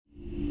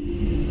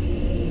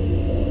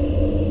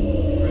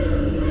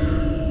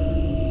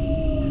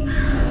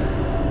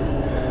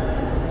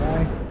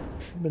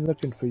been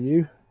looking for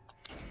you.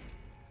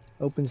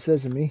 Open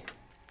sesame.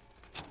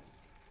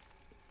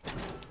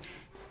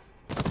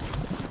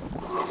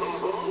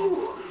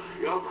 Oh,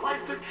 you're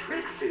quite the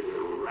tricksy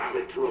little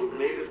rabbit to have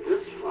made it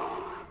this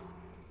far.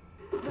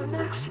 The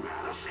next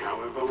mask,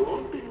 however,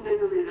 won't be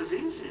nearly as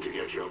easy to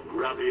get your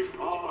grubby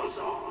paws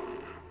on.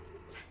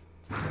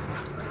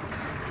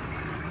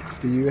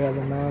 Do you have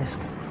a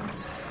mask?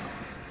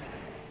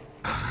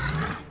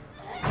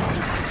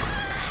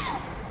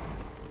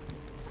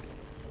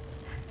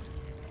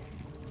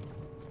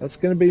 That's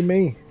gonna be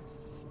me.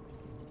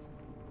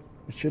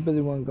 It should be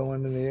the one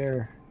going in the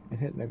air and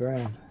hitting the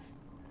ground.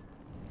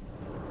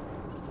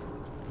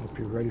 Hope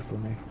you're ready for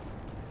me.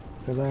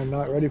 Because I am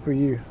not ready for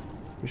you.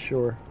 For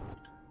sure.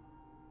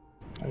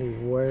 I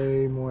need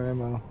way more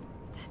ammo.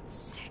 That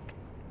sick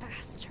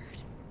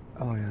bastard.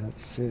 Oh yeah,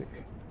 that's sick.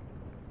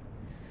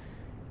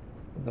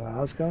 The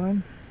house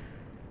gone?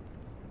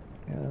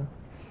 Yeah.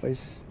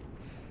 Place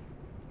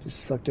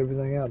just sucked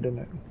everything out, didn't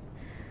it?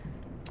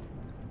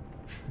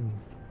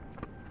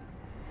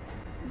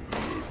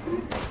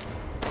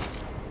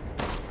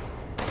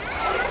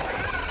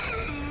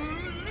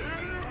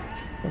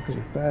 Fuckers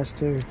are fast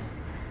too.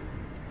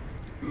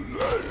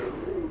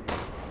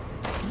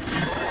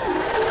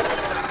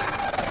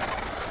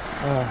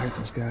 Oh, I hate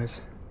those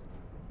guys.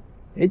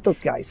 Hate those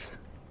guys.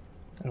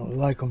 I don't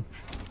like them.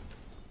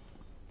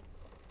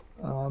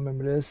 Oh, I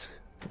remember this.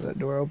 That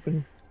door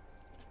open.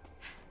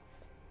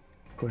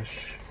 Push.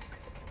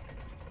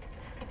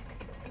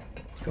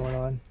 What's going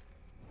on?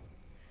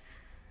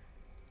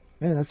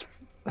 Man, that's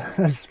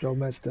that's so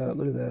messed up.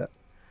 Look at that.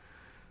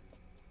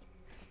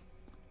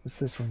 What's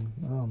this one?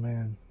 Oh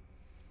man.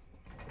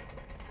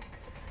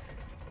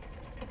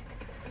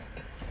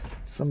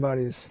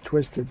 Somebody is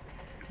twisted.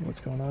 What's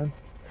going on?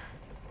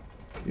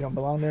 You don't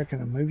belong there?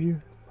 Can I move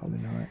you? Probably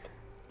not.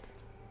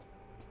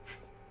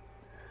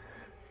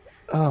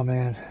 Oh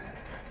man.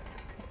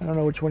 I don't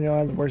know which one y'all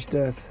have the worst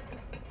death.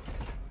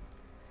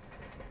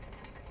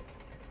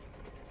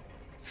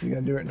 So you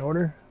gotta do it in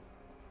order?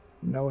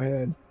 No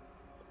head.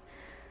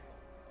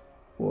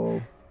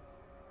 Whoa.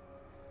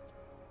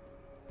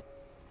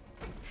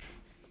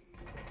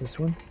 This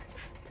one?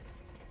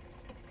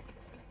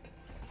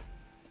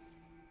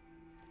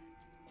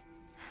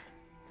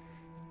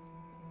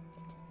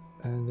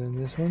 And then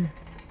this one?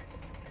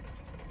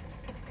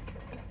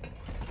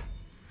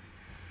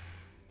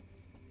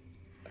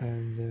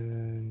 And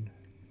then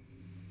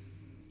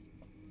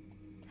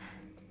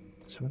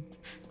this one?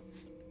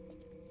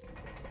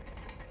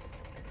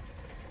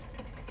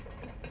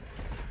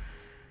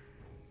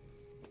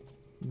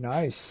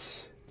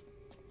 Nice.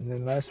 And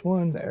then last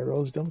one, the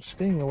arrows don't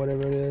sting or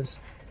whatever it is.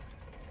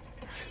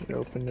 Should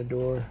open the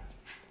door.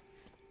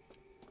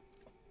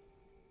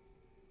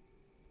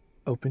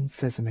 Open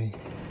sesame.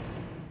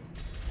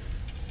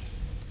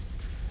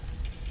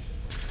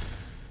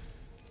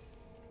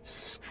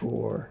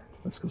 Score.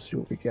 Let's go see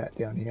what we got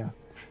down here.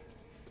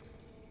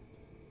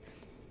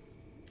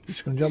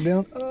 Just gonna jump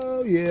down?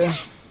 Oh yeah.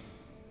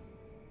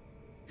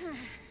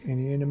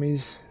 Any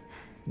enemies?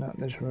 Not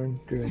in this room.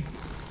 Good.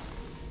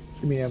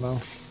 Give me ammo.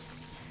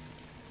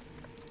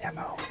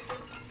 Ammo.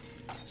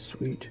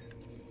 Sweet.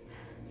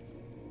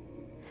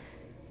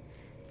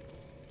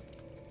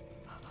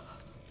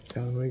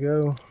 Down we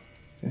go.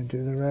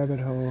 Into the rabbit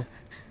hole.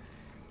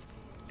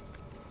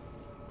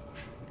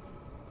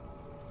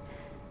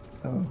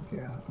 Oh,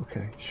 yeah.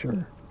 Okay,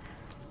 sure.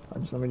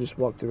 Let me just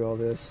walk through all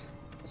this.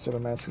 Instead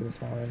of asking this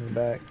one in the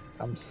back.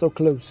 I'm so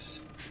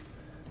close.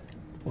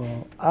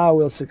 Well, I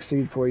will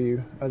succeed for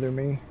you, other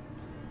me.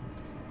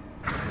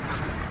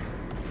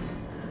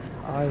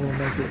 I will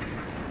make it.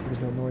 What was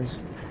that noise?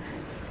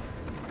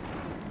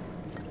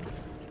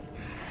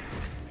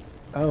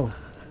 Oh,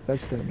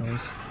 that's that noise.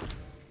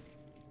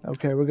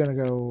 Okay, we're gonna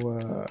go,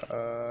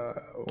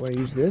 wanna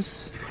use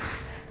this?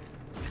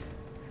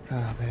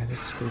 Oh man, this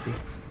is creepy.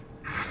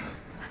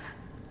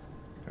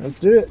 Let's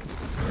do it!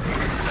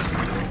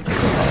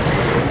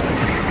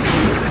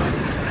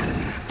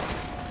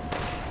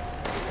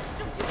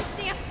 Don't do the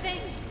damn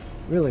thing!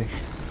 Really?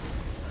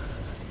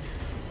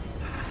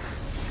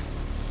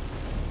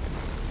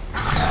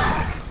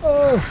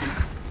 Oh!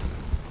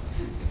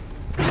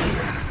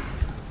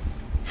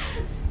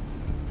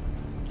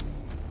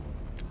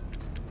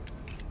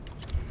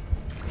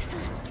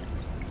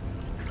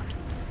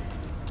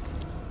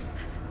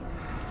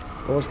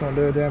 Bullets don't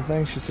do a damn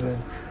thing, she said.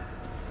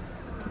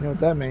 You know what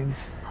that means?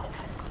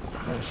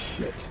 Oh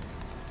shit.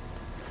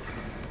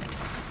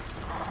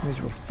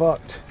 Means we're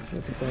fucked.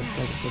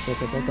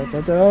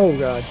 Oh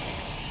god.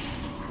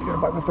 You gotta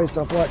bite my face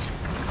off, what?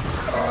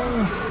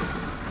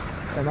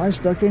 Oh. Am I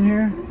stuck in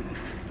here?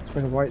 It's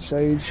like a white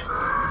sage.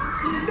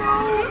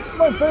 No!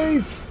 My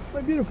face!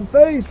 My beautiful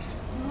face!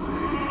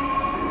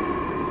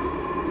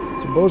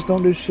 So bullets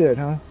don't do shit,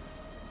 huh?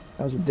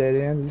 That was a dead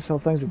end. This whole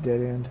thing's a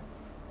dead end.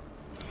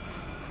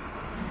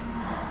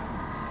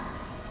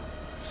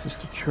 It's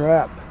just a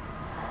trap.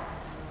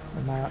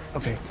 Am I...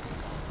 Okay.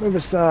 Move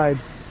aside.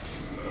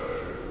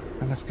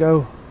 And let's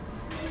go.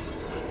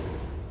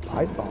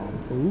 Pipe bomb.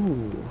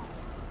 Ooh.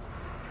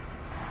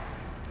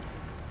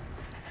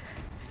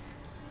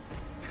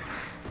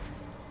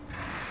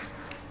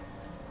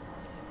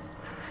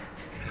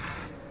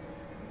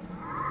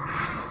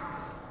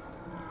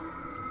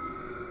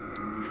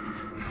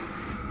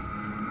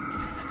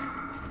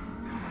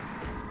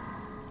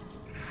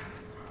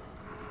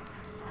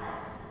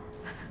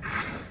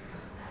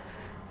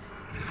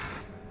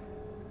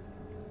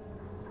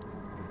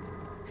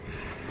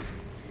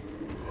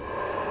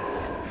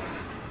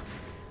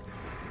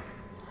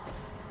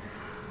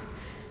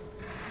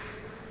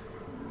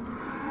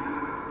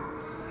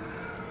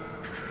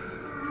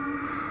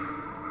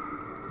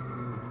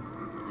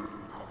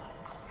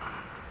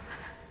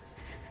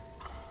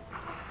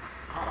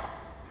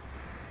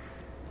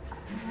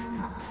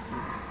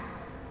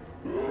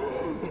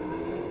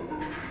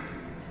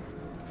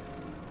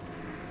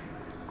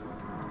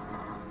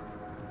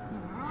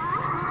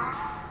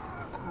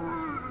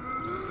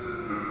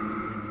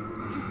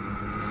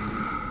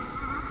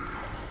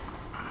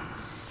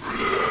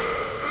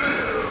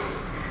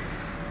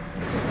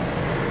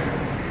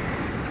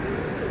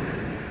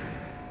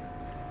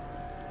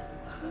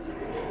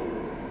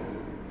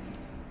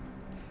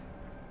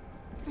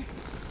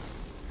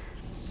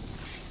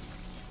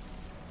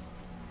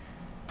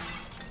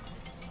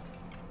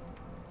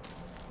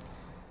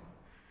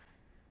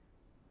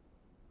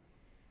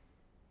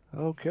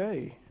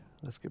 Okay,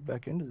 let's get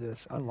back into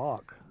this.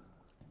 Unlock.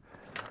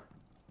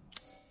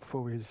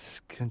 Before we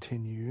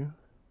continue.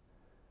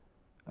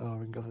 Oh,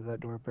 we can go through that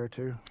door up there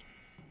too.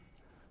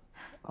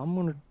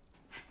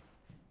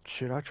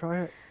 Should I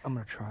try it? I'm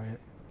gonna try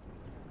it.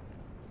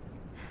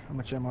 How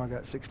much ammo I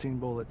got? 16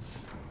 bullets.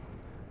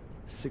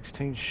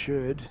 16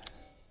 should.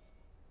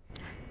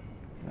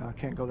 No, I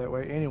can't go that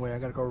way. Anyway, I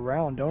gotta go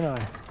around, don't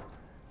I?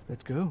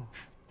 Let's go.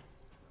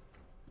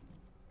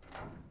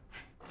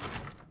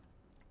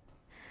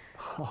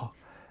 Oh,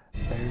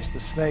 there's the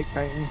snake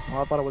painting.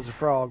 Well, I thought it was a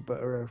frog,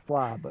 or a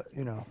fly, but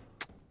you know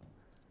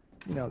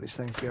how these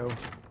things go.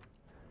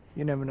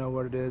 You never know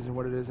what it is and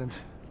what it isn't.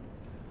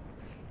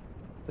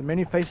 The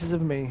many faces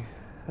of me.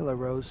 Hello,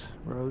 Rose.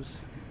 Rose.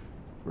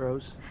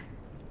 Rose.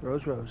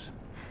 Rose, Rose.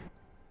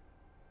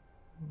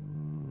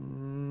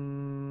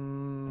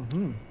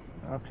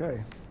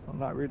 Okay. I'm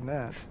not reading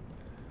that.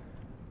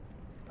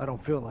 I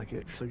don't feel like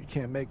it, so you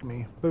can't make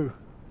me. Boo.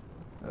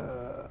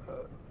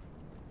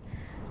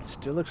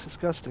 Still looks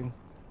disgusting.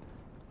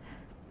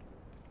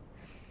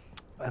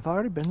 Have I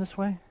already been this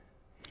way?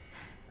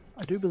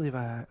 I do believe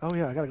oh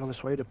yeah, I gotta go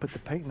this way to put the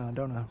painting on,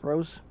 don't I?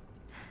 Rose?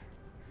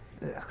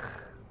 Ugh.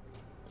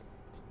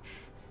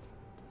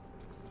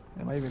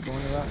 Am I even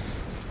going the right?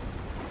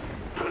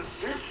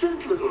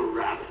 Persistent little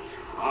rabbit,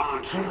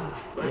 aren't you?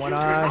 But One you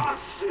eye. cannot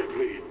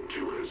simply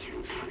do as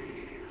you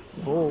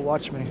please. Bull,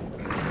 watch me.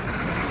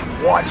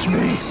 Watch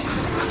me!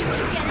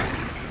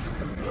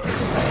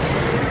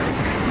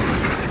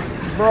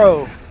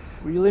 Bro,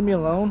 will you leave me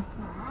alone?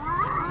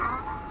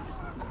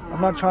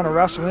 I'm not trying to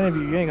wrestle any of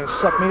you. You ain't gonna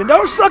suck me.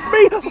 Don't suck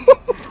me!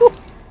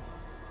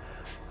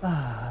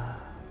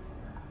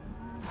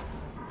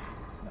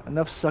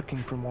 Enough sucking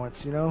from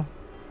once, you know?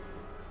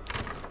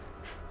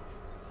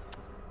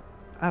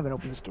 I haven't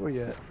opened this door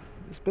yet.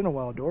 It's been a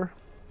while, door.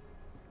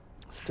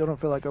 Still don't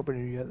feel like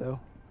opening you yet, though.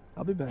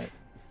 I'll be back.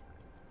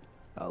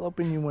 I'll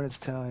open you when it's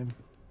time.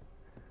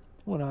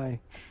 When I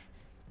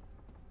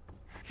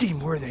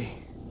deem worthy.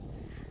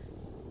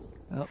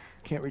 Oh,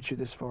 can't reach you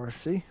this far.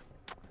 See?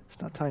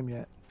 It's not time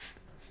yet.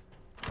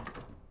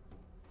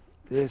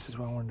 This is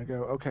where I wanted to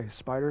go. Okay,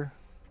 spider,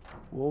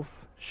 wolf,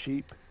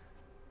 sheep,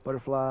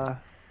 butterfly.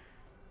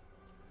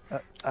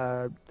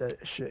 That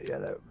shit, yeah,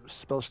 that was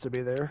supposed to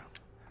be there.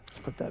 Let's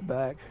put that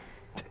back.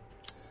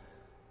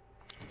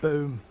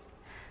 Boom.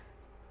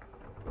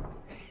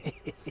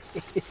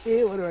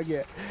 What do I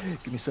get?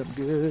 Give me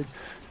something good.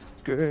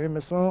 Give me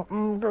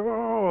something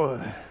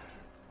good.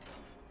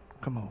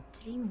 Come on.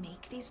 Did he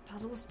make these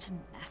puzzles to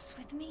mess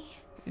with me?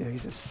 Yeah,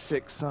 he's a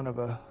sick son of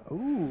a...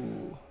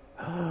 Ooh.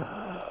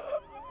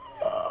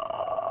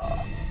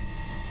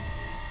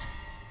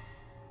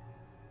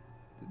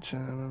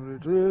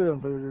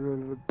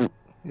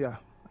 Yeah,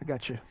 I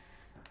got you.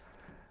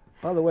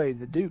 By the way,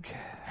 the Duke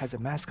has a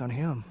mask on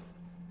him.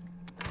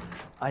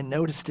 I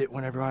noticed it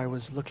whenever I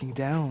was looking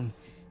down.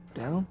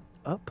 Down?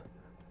 Up?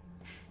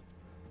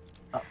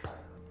 Up.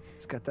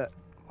 It's got that...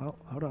 Well,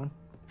 hold on.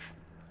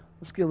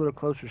 Let's get a little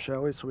closer,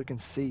 shall we, so we can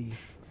see.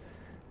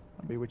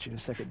 I'll be with you in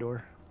a second,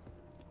 door.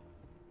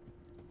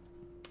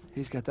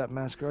 He's got that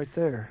mask right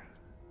there.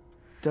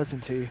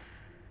 Doesn't he?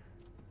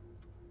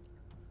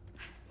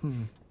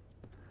 I'm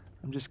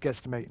just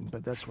guesstimating,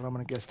 but that's what I'm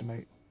going to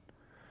guesstimate.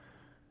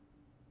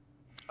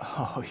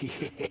 Oh,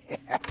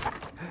 yeah.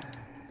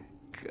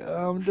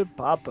 Come to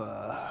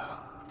Papa.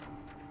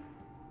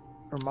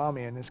 Or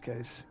Mommy, in this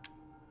case.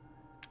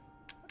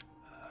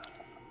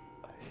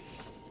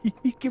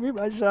 Give me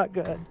my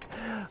shotgun.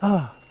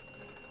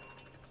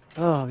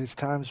 Oh, these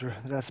times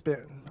that I spent,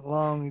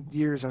 long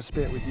years I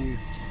spent with you,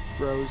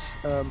 Rose.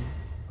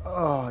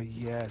 Oh,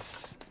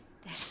 yes.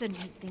 This should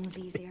make things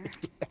easier.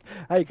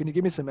 Hey, can you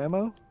give me some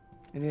ammo?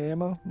 Any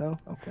ammo? No?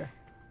 Okay.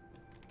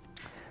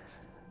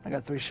 I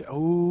got 3 shots.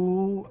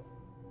 Oh,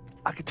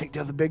 I can take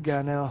down the big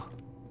guy now.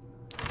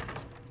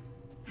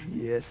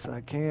 Yes,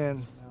 I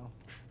can.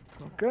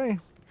 Okay.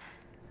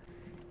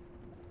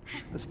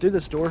 Let's do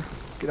this, door.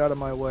 Get out of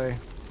my way.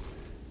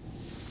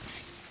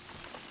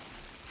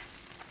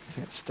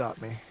 Can't stop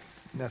me.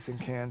 Nothing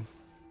can.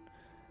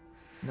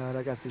 Not,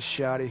 I got this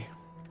shotty.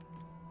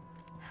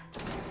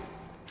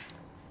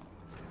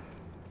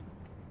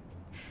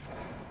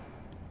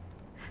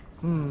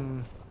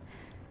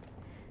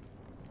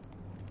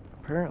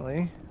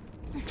 Apparently,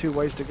 2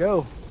 ways to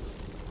go.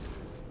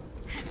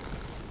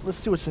 Let's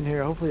see what's in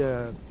here. Hopefully,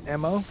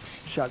 ammo.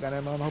 Shotgun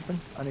ammo, I'm hoping.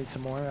 I need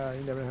some more.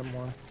 You never have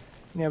more.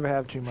 You never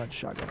have too much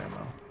shotgun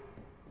ammo.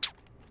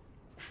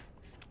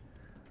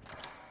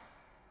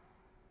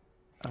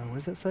 What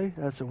does that say?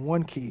 That's a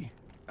 1 key.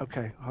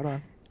 Okay, hold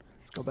on.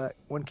 Let's go back.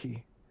 1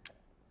 key.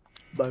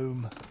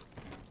 Boom.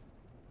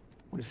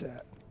 What is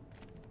that?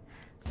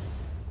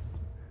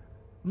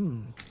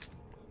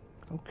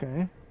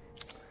 Okay.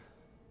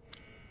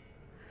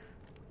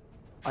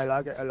 I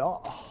like it a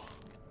lot.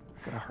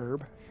 Got a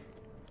herb.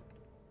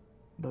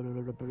 Blah,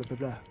 blah, blah, blah, blah,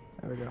 blah.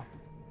 There we go.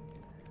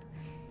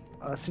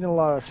 I've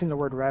seen the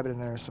word rabbit in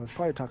there, so it's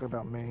probably talking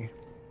about me.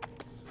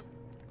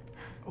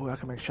 Oh, I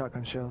can make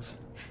shotgun shells.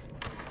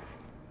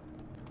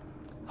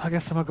 I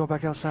guess I'm gonna go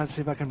back outside and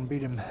see if I can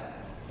beat him,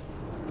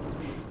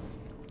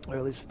 or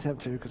at least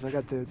attempt to, because I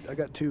got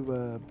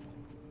two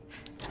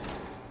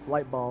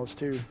light balls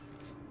too.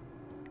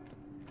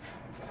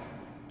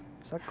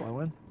 Is that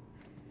glowing?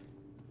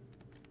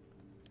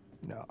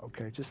 No,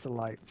 okay, just the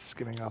light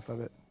skimming off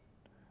of it.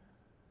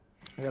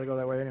 I gotta go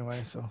that way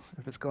anyway, so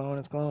if it's glowing,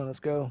 it's glowing.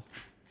 Let's go.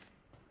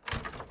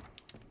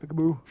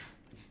 Peekaboo.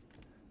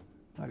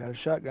 I got a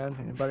shotgun.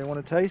 Anybody want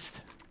a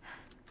taste?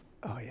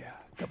 Oh yeah,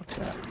 double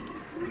tap.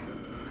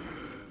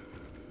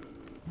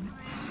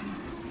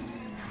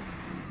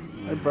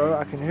 Hey bro,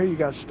 I can hear you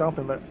guys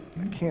stomping, but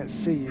I can't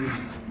see you.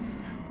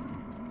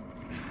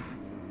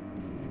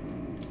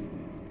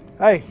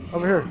 Hey,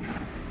 over here.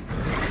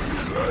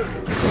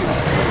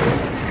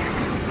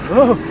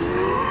 Oh!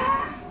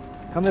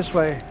 Come this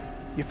way,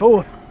 you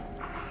fool.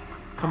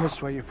 Come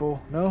this way, you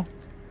fool. No?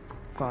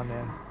 Fine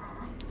then.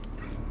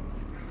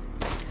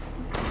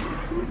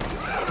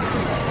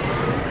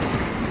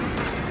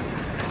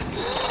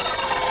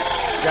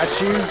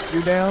 Got you.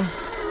 You down.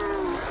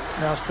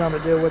 Now it's time to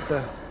deal with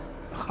the...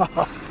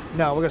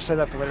 No, we're going to save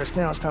that for later.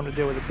 Now it's time to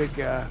deal with the big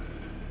guy.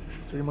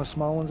 So any more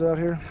small ones out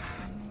here?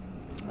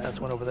 That's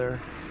one over there.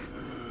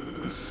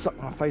 Suck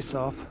my face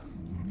off.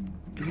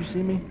 Can you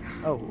see me?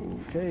 Oh,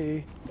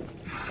 okay.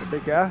 A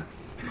big guy.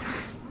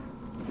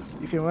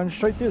 You can run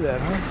straight through that,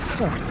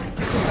 huh?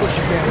 Of course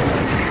you can.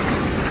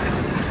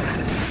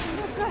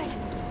 No good.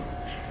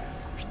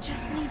 I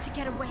just need to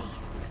get away.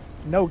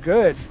 No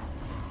good.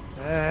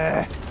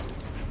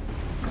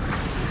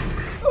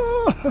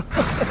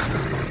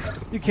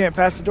 You can't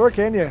pass the door,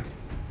 can you?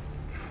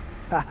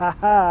 Ha ha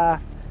ha.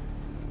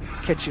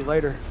 Catch you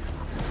later.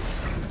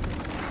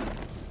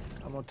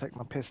 I'm gonna take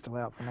my pistol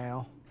out for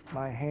now.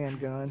 My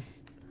handgun.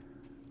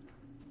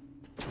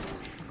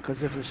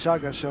 Because if the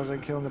shotgun shells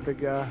ain't killing the big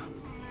guy,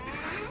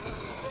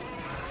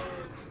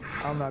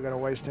 I'm not gonna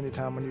waste any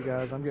time on you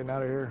guys. I'm getting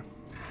out of here.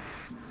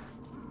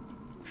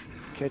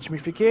 Catch me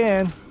if you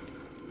can.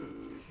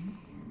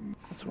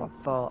 That's what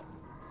I thought.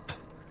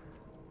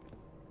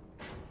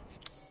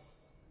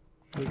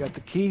 We got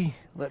the key.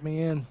 Let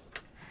me in.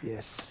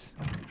 Yes.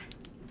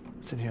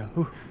 What's in here?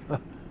 Ooh.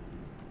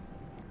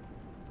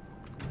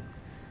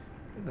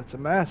 That's a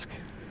mask.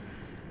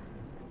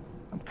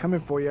 I'm coming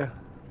for you.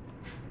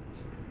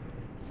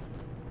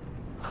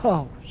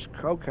 Oh,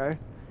 okay.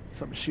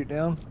 Something to shoot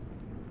down.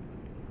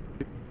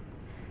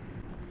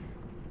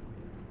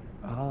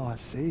 Oh, I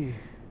see.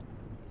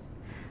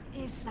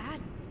 Is that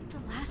the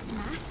last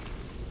mask?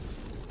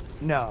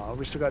 No,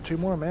 we still got two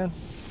more, man.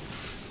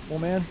 More,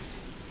 man.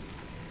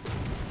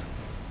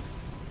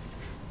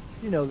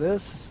 You know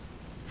this.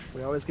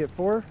 We always get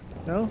 4?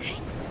 No?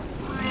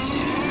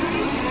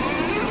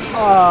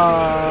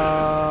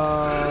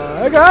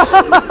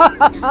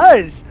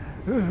 Guys!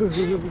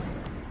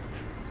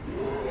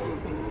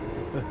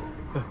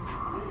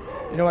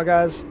 You know what,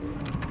 guys?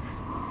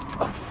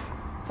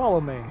 Follow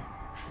me.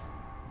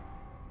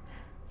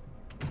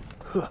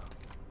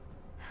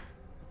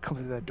 Come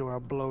through that door, I'll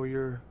blow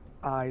your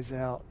eyes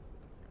out.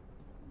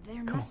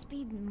 There must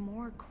be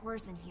more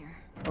cores in here.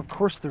 Of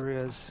course there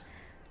is.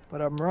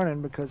 But I'm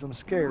running because I'm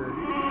scared.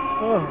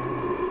 Oh.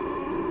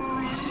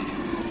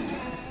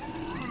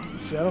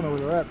 See, I don't know where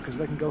they're at because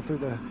they can go through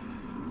the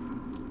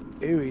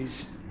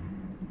ooeys.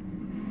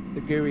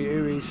 The gooey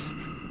ooeys.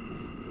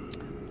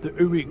 The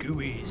ooey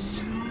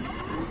gooeys.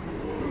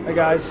 Hey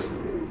guys.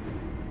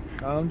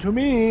 Come to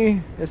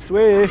me. This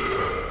way.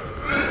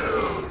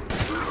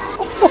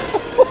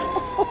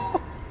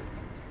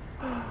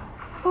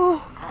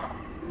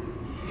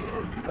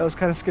 That was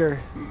kind of scary.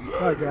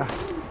 Alright, guy.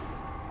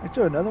 Is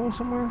there another one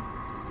somewhere?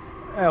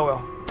 Oh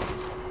well.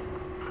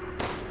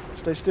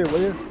 Stay still,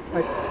 will you?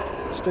 Hey,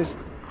 stay.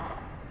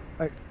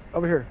 Hey,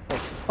 over here. Hey,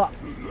 pop.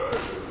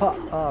 Pop.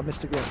 Ah, I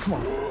missed again. Come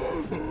on.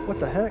 What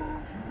the heck?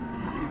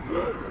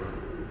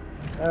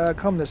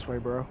 Come this way,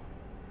 bro.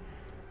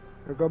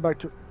 Or go back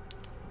to...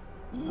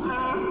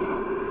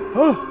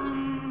 Oh!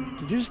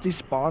 Did you just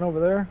despawn over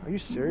there? Are you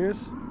serious?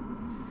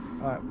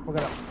 Alright, we're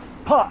gonna...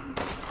 Pop!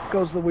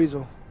 Goes the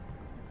weasel.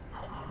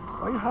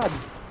 Why are you hiding?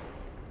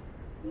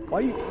 Why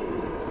are you...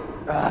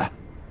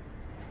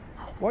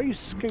 Why are you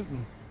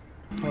scooting?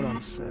 Hold on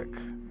a sec.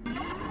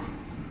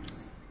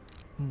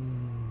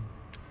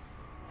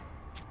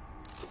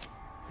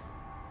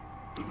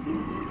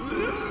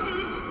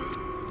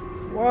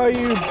 Why are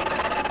you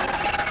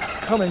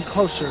coming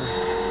closer?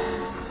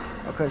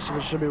 Okay, so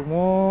there should be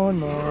one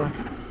more.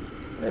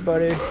 Hey,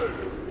 buddy.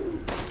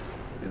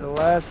 You're the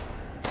last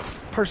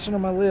person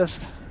on my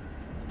list.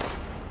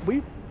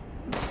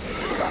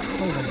 Stop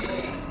moving.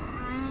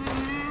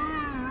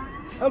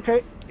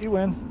 Okay, you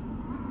win.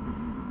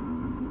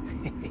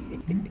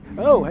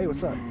 Oh, hey,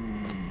 what's up?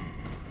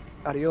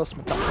 Adios,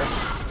 Matata.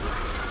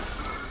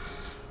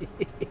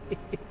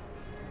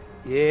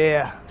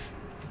 Yeah.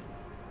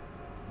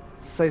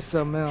 Say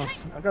something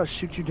else. I gotta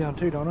shoot you down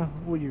too, don't I?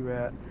 Where you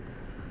at?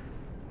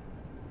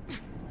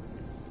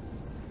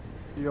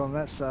 You're on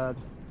that side.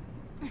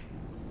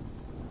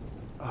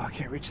 Oh, I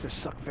can't reach this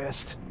suck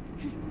vest.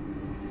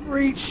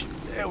 Reach!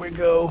 There we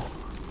go.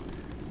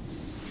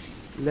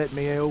 Let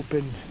me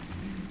open.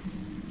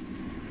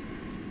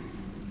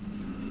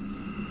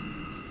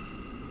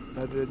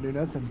 That didn't do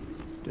nothing,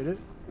 did it?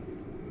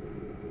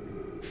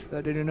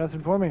 That didn't do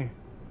nothing for me.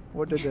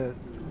 What did the...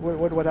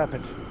 What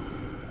happened?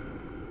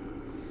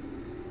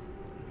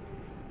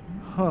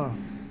 Huh.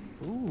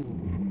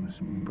 Ooh,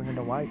 Spring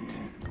into White.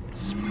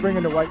 Spring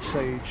into White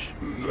Sage.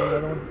 You got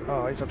another one?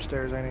 Oh, he's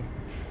upstairs, ain't he?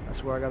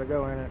 That's where I gotta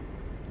go, ain't it?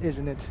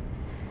 Isn't it?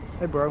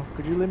 Hey, bro,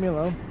 could you leave me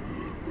alone?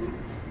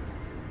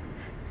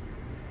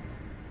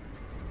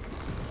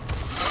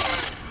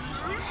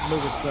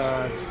 Move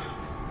aside.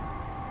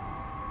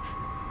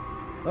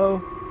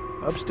 Oh,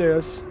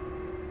 upstairs.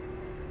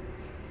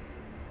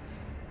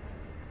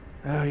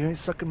 Oh, you ain't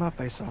sucking my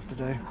face off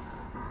today.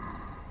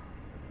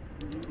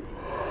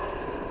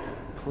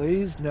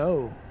 Please,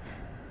 no.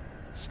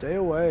 Stay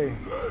away.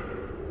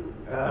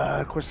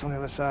 Of course, on the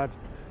other side.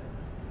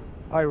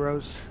 Hi,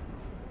 Rose.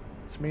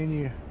 It's me and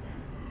you.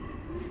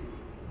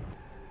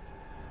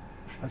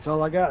 That's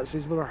all I got. It's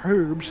these little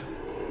herbs. I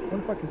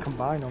wonder if I can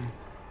combine them.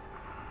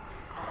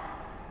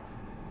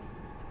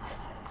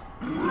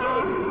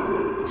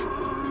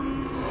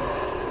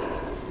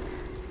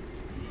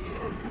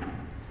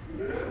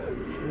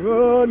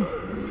 Run! I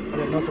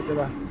didn't notice it, did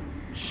I?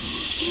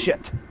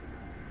 Shit!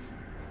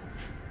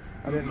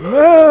 I didn't.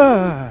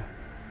 Are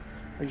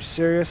you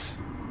serious?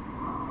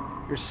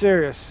 You're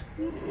serious?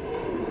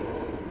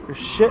 You're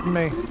shitting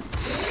me.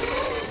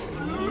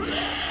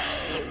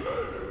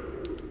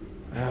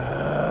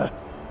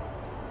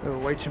 There were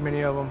way too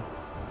many of them.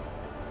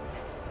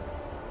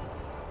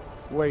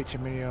 Way too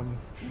many of them.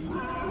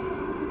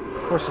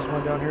 Of course, there's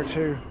one down here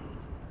too.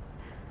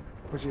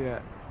 Where's he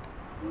at?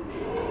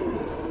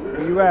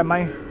 Where you at,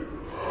 man?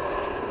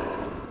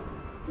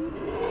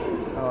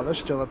 Oh, they're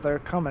still up there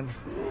coming.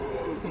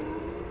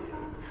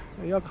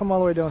 Y'all come all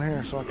the way down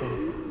here so I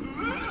can...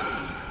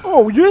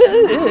 Oh, yeah!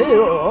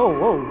 Oh,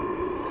 whoa.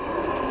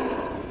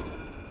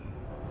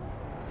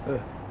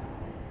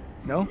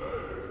 No?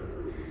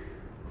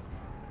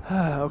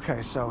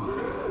 Okay, so...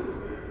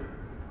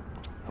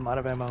 I'm out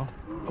of ammo.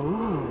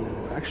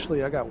 Oh,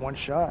 actually, I got one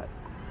shot.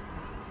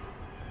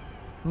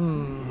 I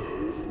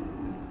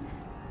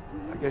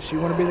guess you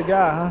want to be the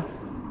guy, huh?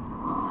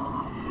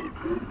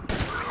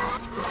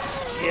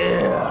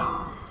 Yeah!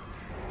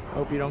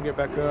 Hope you don't get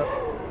back up.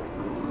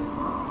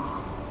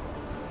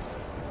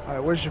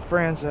 Alright, where's your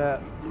friends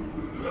at?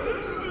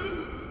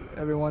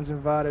 Everyone's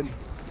invited.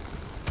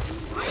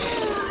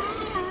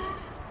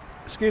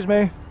 Excuse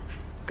me.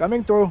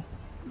 Coming through.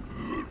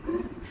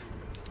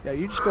 Yeah,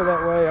 you just go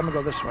that way. I'm gonna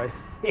go this way.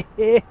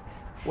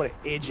 What an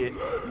idiot.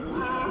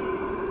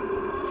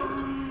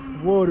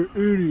 What an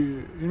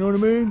idiot. You know what I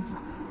mean?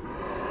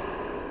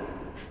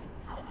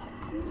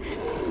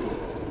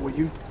 Will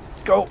you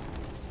go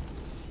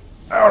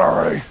out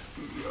already?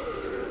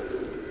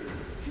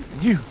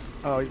 You.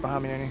 Oh, he's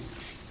behind me, ain't he?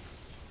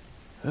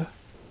 Huh?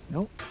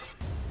 Nope.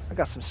 I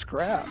got some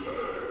scrap.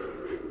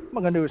 What am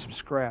I gonna do with some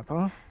scrap,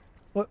 huh?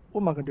 What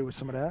am I gonna do with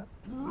some of that?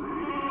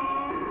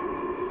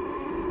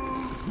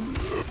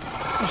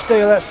 You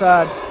stay on that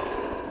side.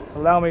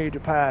 Allow me to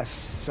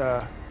pass,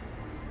 or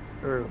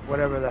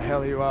whatever the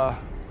hell you are.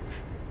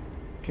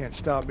 Can't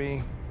stop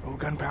me. Oh,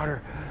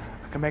 gunpowder.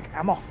 I can make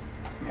ammo.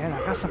 And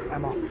I got some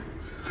ammo.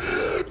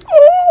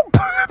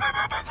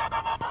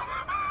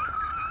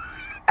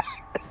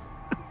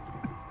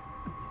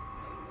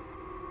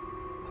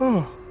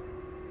 Oh!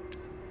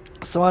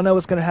 So I know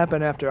what's gonna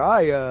happen after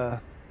I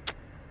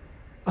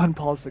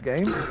unpause the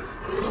game.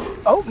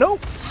 Oh no!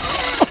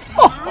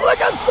 Oh, I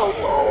got so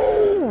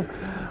low!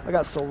 I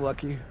got so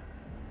lucky.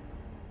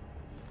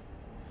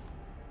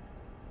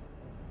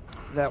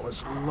 That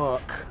was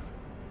luck.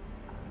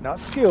 Not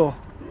skill.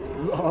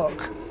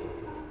 Luck.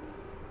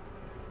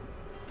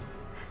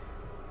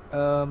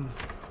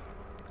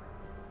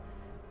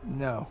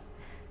 No.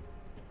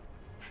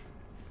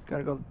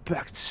 Gotta go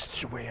back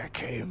the way I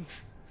came.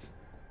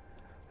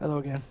 Hello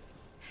again.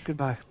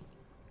 Goodbye.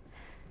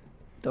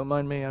 Don't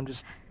mind me, I'm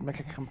just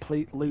making a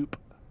complete loop.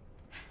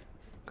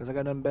 Because I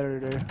got nothing better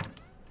to do.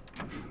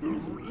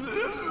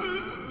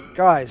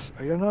 Guys,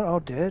 are you not all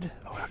dead?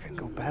 Oh, I can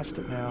go past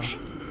it now.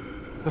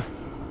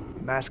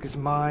 Mask is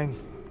mine.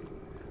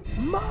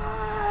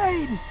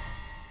 Mine!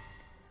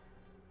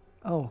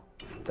 Oh,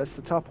 that's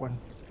the top one.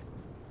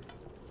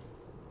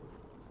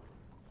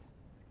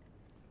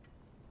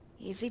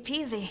 Easy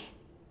peasy.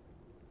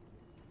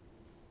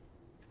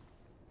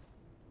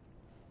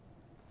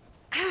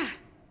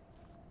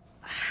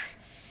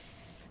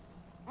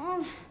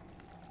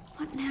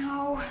 What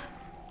now?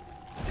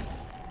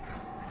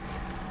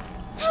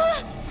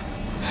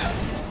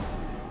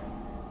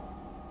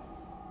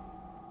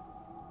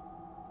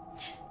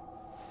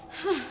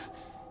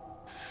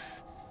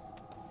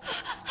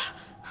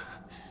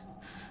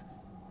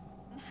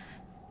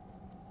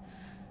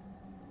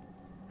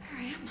 Where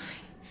am I?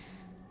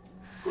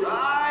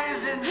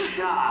 Rise and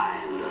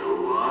shine,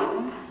 little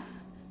one.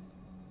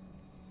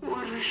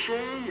 What a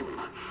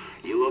shame.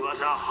 You were but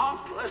a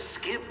hop, a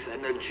skip,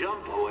 and a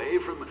jump away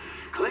from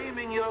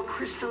claiming your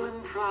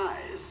crystalline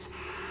prize.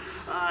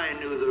 I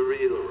knew the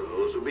real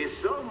Rose would be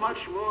so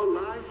much more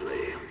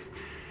lively.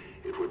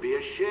 It would be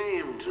a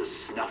shame to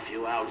snuff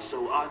you out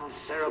so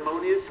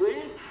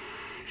unceremoniously.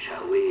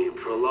 Shall we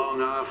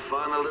prolong our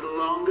fun a little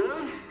longer?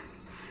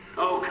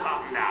 Oh,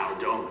 come now,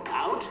 don't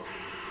pout.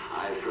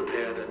 I've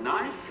prepared a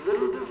nice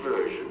little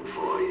diversion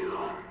for you.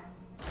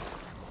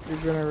 You're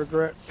gonna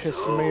regret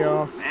pissing me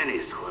off. Many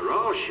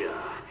sclerotia.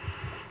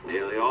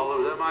 Nearly all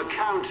of them are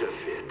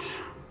counterfeit.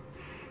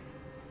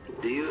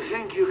 Do you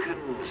think you can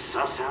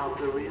suss out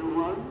the real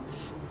ones?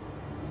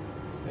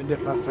 And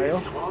if I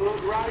fail?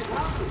 Swallowed right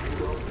up if you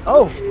don't.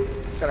 Oh!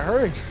 Gotta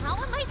hurry. How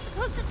am I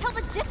supposed to tell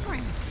the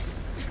difference?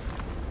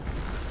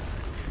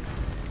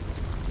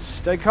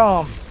 Stay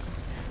calm.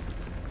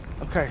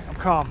 Okay, I'm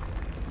calm.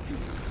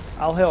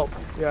 I'll help.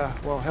 Yeah,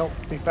 well, help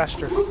me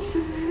faster.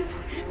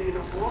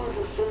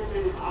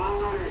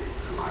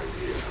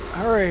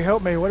 Hurry,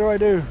 help me. What do I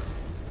do?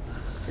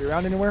 Are you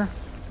around anywhere?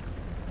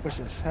 What's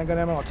this? Handgun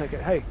ammo? I'll take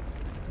it. Hey.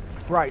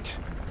 Right.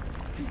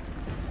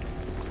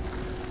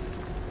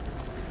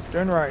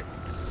 Turn right.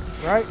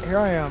 Right, here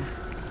I am.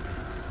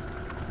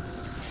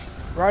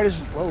 Right is...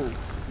 Whoa.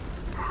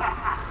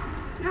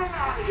 You're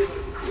not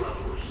even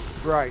close.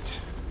 Right.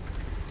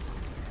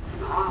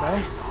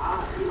 No?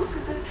 Look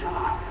at the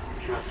time.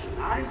 Just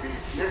 90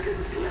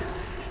 seconds left.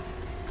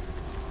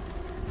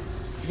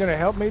 You gonna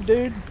help me,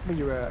 dude? Where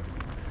you at?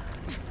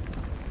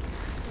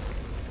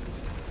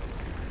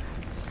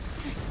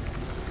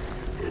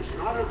 It's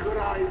not a good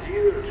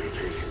idea to take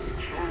any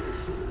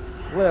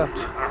chances. Left.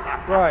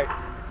 Right.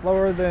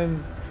 Lower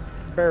than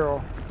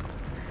barrel.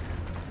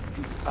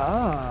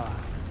 Ah.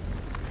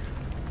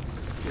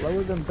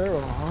 Lower than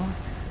barrel, huh?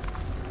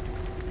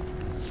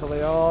 So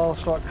they all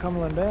start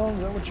coming down?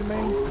 Is that what you mean?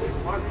 Only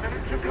 1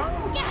 minute to go.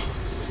 Yes!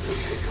 To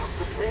pick up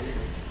the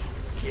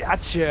pace.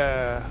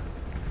 Gotcha.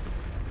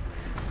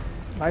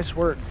 Nice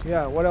work.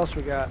 Yeah, what else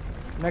we got?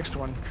 Next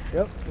one.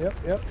 Yep.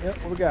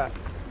 What we got?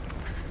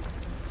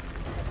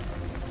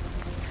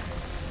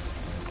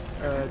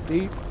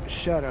 Deep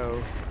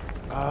shadow.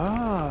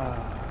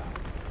 Ah.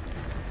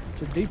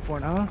 It's a deep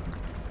one, huh?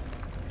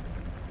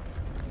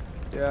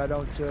 Yeah, I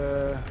don't,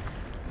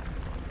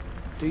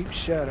 deep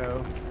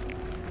shadow.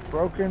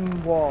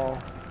 Broken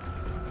wall.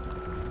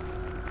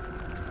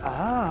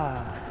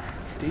 Ah.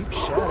 Deep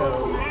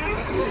shadow.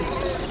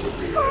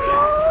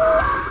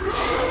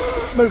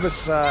 Move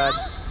aside,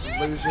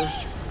 No, loser.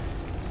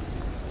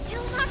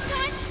 Still not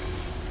done?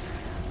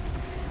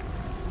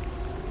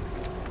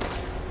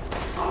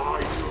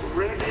 Are you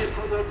ready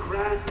for the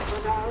grand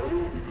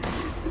finale?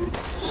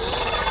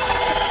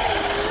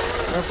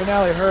 Grand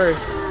finale, hurry.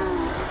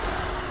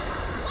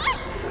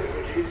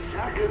 30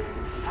 seconds.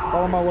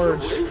 Follow my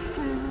words.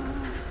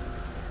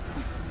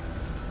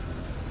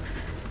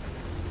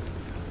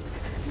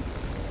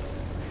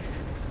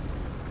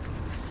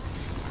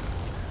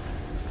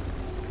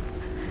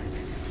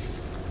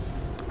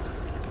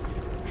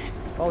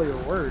 Follow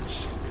your words.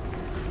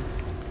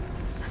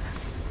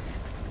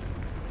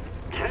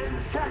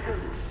 10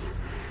 seconds.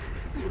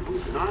 It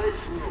was nice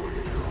knowing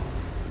you.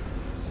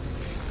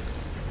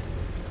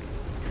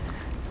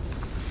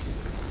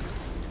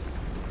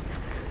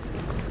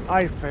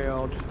 I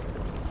failed.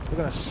 They're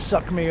gonna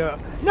suck me up.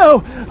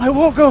 No! I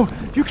won't go!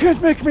 You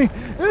can't make me!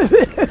 Whoa,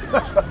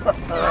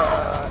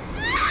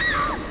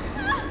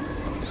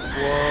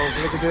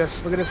 look at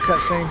this. Look at this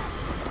cutscene.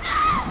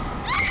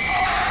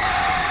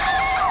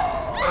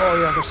 Oh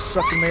yeah, they're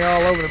sucking me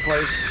all over the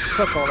place.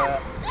 Suck all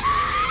that.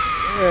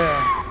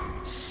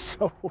 Yeah.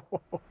 So,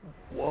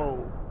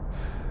 whoa.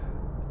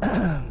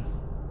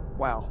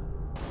 Wow.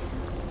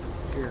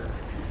 Here.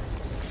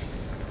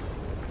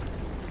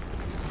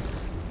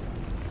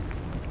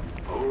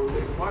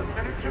 Only 1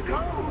 minute to go.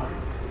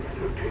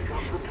 To pick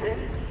up the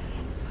pace.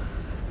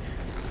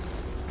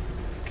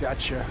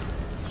 Gotcha.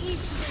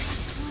 He's the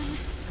last one.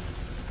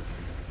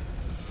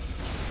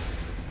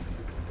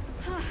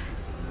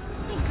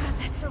 Thank God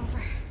that's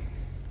over.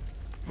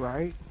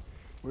 Right?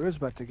 We was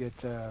about to get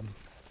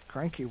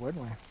cranky,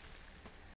 wasn't we?